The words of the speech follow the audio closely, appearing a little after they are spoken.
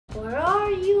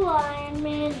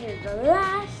you're the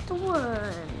last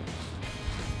one.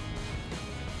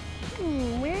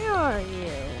 Where are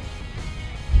you?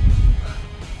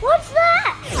 What's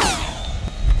that?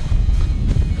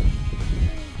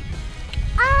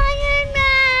 Iron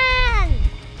Man!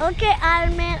 Okay,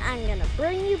 Iron Man, I'm gonna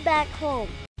bring you back home.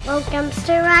 Welcome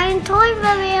to Ryan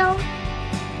ToysReview.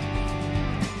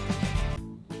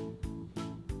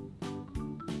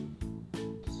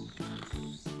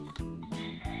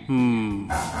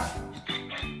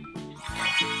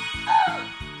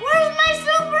 Where's my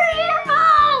superhero?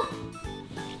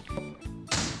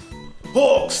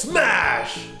 Hulk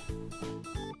smash!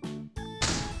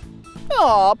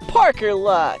 Aw, Parker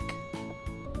luck.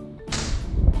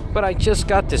 But I just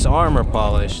got this armor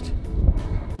polished.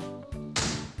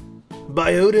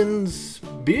 By Odin's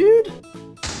beard?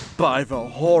 By the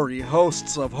hoary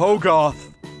hosts of Hogarth.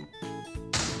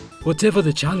 Whatever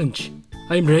the challenge,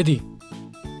 I'm ready.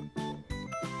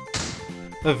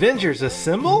 Avengers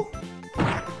assemble?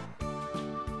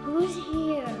 Who's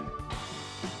here?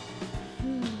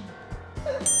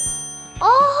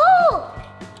 Oh,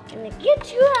 gonna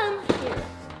get you out of here.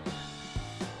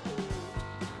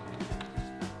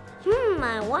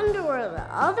 I wonder where the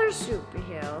other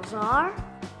superheroes are.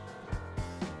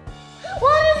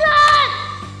 What is that?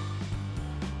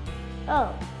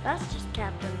 Oh, that's just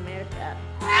Captain America.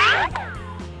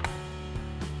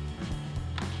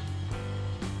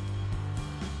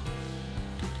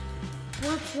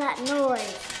 What's that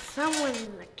noise? Someone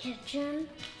in the kitchen?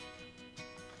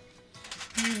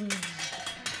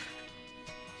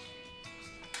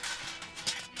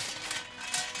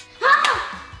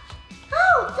 Ah!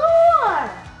 Oh, Thor!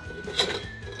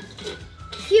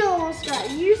 He almost got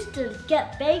used to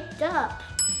get baked up.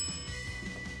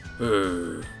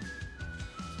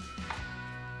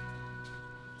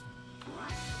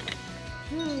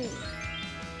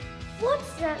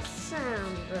 What's that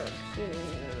sound of here?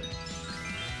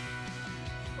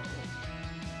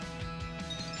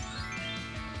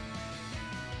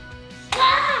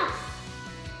 Ah!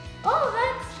 Oh,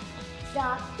 that's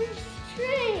Doctor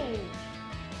Strange.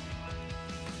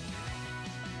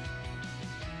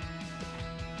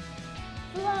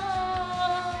 Fly!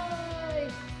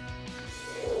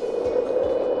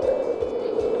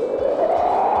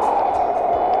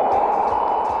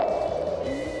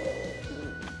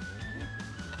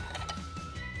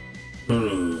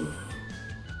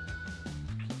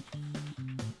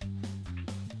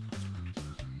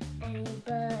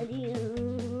 Anybody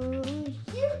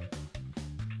here?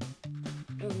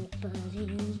 Anybody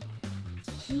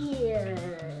here?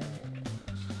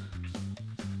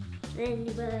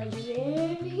 Anybody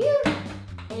in here?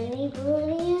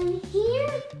 Anybody in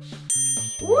here?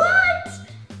 What?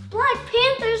 Black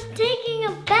Panther's taking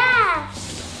a bath.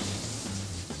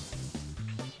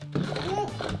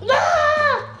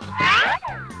 Ah!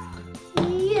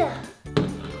 Yeah.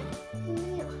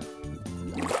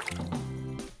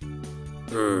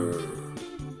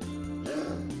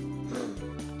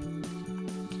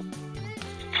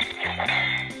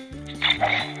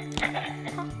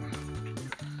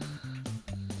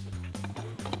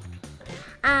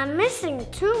 I'm missing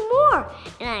 2 more,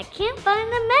 and I can't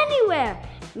find them anywhere.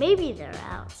 Maybe they're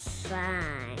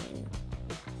outside.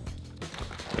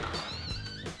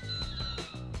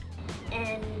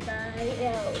 Anybody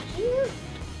out here?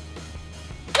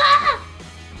 Ah!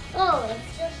 Oh,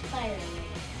 it's just Spiderman.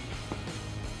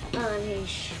 Honey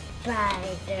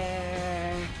Spider.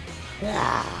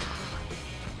 Ah.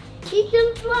 He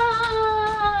can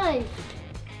fly!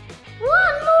 1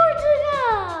 more to go!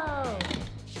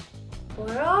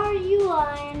 Where are you,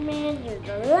 Iron Man? You're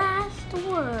the last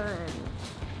one.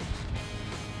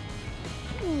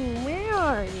 Where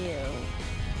are you?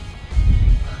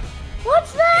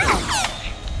 What's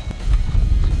that?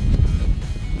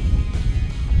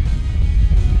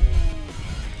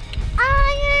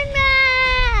 Iron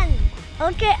Man!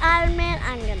 Okay, Iron Man,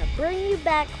 I'm gonna bring you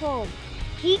back home.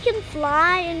 He can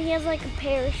fly and he has like a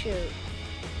parachute.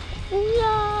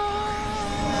 Yeah.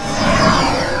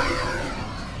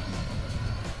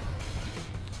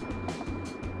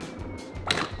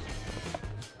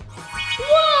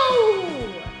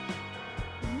 Whoa!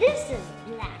 This is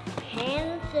Black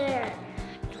Panther.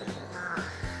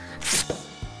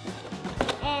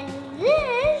 And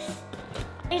this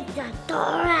is the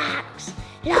thorax.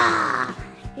 Yeah,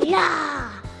 yeah,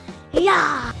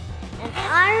 yeah. And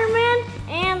Iron Man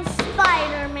and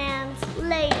Spider-Man's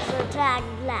laser tag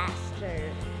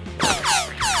blaster.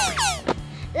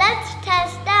 Let's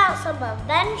test out some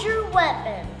Avenger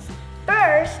weapons.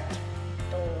 First,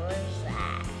 Thor's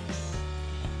axe.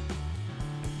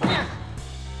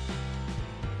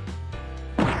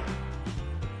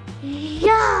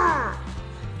 Yeah!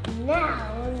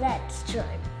 Now let's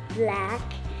try Black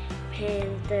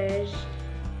Panthers.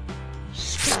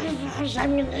 Spiders,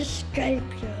 I'm gonna escape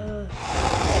you.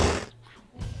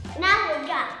 Now we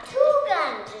got 2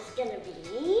 guns. It's gonna be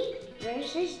me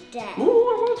versus Dad. Ooh,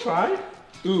 I wanna try.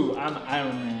 Ooh, I'm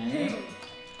Iron Man.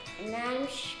 And I'm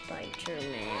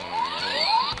Spiderman.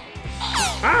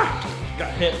 Ah!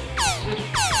 Got hit.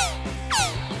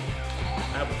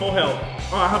 I have full health.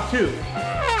 Oh, I have 2.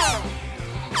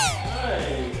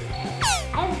 Hey.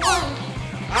 I have 1.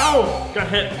 Ow! Got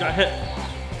hit.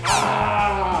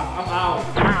 Ah! I'm out.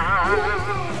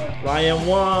 Ryan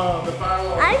won the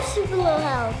battle. I have super low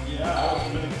health. Yeah, that was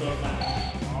really close match.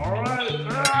 Alright.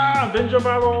 Ah! Avenger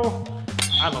battle.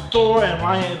 I'm a Thor and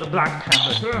Ryan is a Black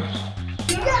Panther.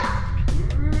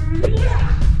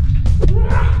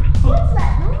 What's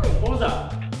that noise? What was that?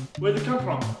 Where'd it come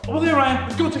from? Over there, Ryan.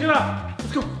 Let's go check it out.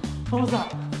 Let's go. What was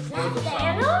that? Is that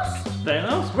Thanos?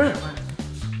 Thanos? Where?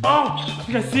 Oh, I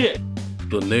think I see it.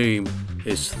 The name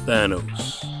is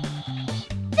Thanos.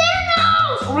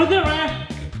 Thanos! Oh, right there, Ryan.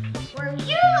 Were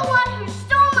you the one who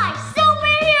stole my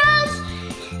superheroes?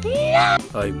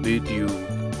 No! I bid you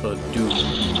adieu.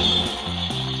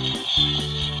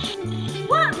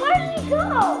 What? Where did he go?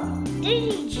 Did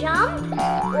he jump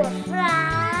or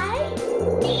fly?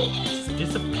 Just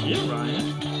disappear, Ryan.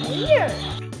 Weird.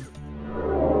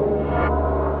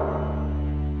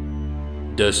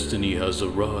 Destiny has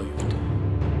arrived.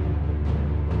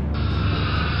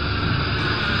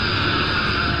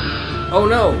 Oh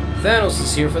no, Thanos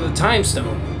is here for the Time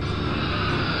Stone.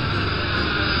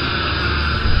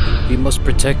 We must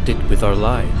protect it with our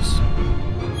lives.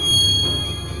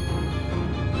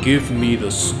 Give me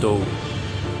the stone.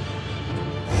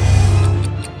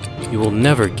 You will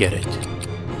never get it.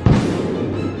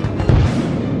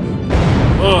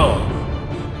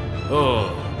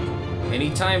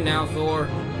 Anytime now, Thor.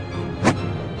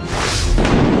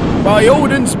 By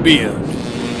Odin's beard.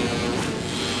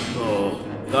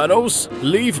 Thanos,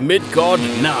 leave Midgard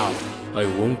now. I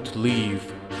won't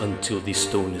leave until the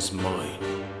stone is mine.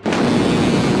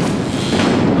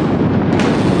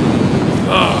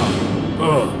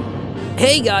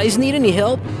 Hey guys, need any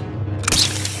help?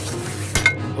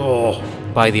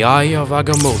 By the eye of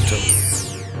Agamotto.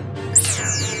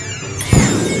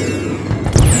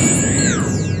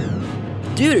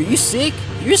 Dude, are you sick?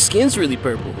 Your skin's really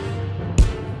purple.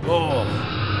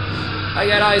 I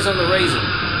got eyes on the razor.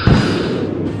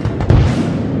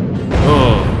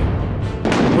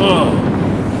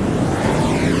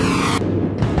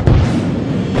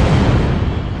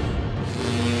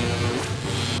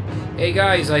 Hey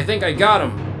guys, I think I got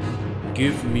him.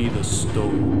 Give me the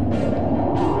stone.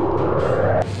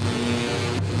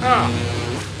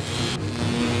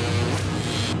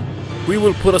 We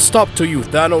will put a stop to you,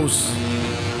 Thanos.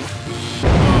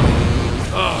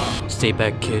 Stay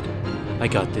back, kid. I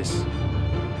got this.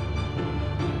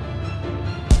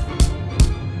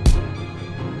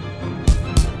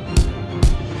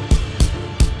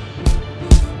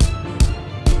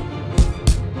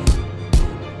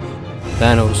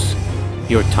 Thanos,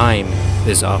 your time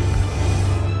is up.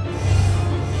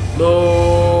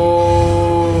 No!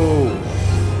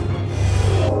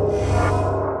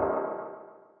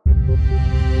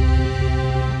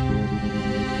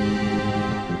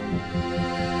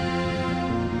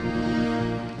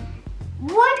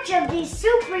 Which of these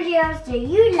superheroes do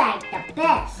you like the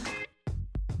best?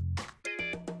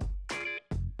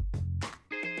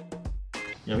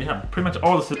 Yeah, we have pretty much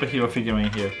all the superhero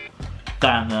figurine here.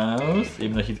 Thanos,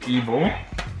 even though he's evil.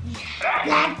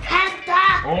 Black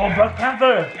Panther! Oh, Black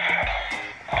Panther!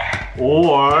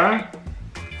 Or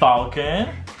Falcon.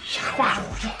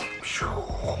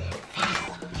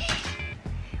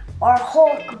 Or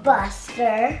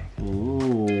Hulkbuster.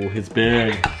 Ooh, he's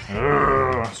big.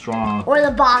 Strong. Or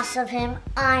the boss of him,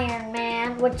 Iron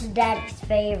Man, which is Daddy's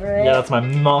favorite. Yeah, that's my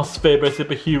most favorite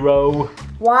superhero.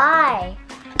 Why?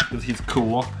 Because he's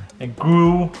cool. And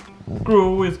Gru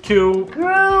is cute.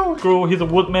 Gru, he's a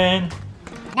woodman.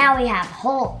 Now we have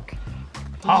Hulk.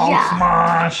 Hulk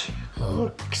smash.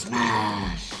 Hulk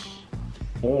smash.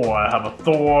 Or I have a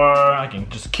Thor. I can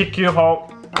just kick you,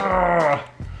 Hulk.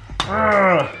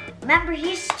 Remember,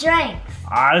 he's strength.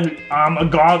 I am a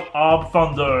god of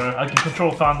thunder. I can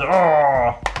control thunder.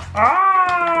 Oh.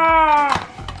 Ah!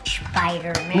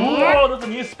 Spider-Man. Oh, there's a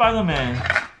new Spider-Man.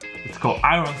 It's called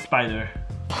Iron Spider.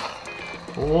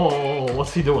 Oh,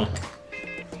 what's he doing?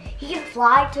 He can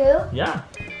fly too. Yeah.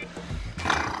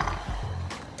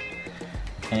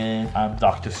 And I'm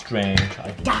Doctor Strange.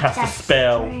 I can cast a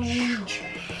spell. Strange.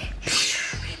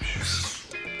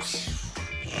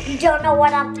 You don't know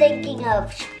what I'm thinking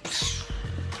of.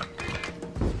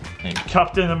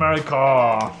 Captain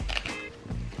America.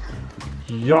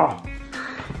 Yeah.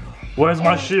 Where's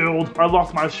my shield? I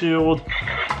lost my shield.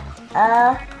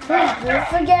 Who's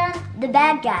Bruce again? The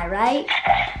bad guy, right?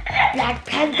 Black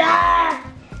Panther!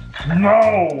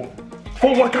 No!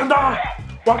 For Wakanda!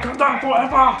 Wakanda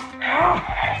forever!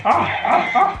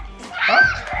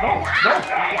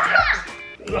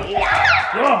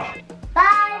 No!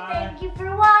 Bye, thank you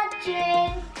for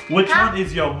watching. Which one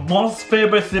is your most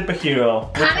favorite superhero?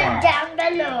 Which one? Comment down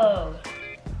below.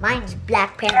 Mine's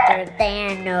Black Panther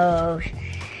Thanos.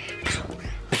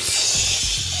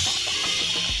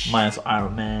 Mine's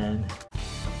Iron Man.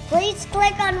 Please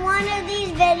click on one of these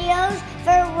videos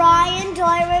for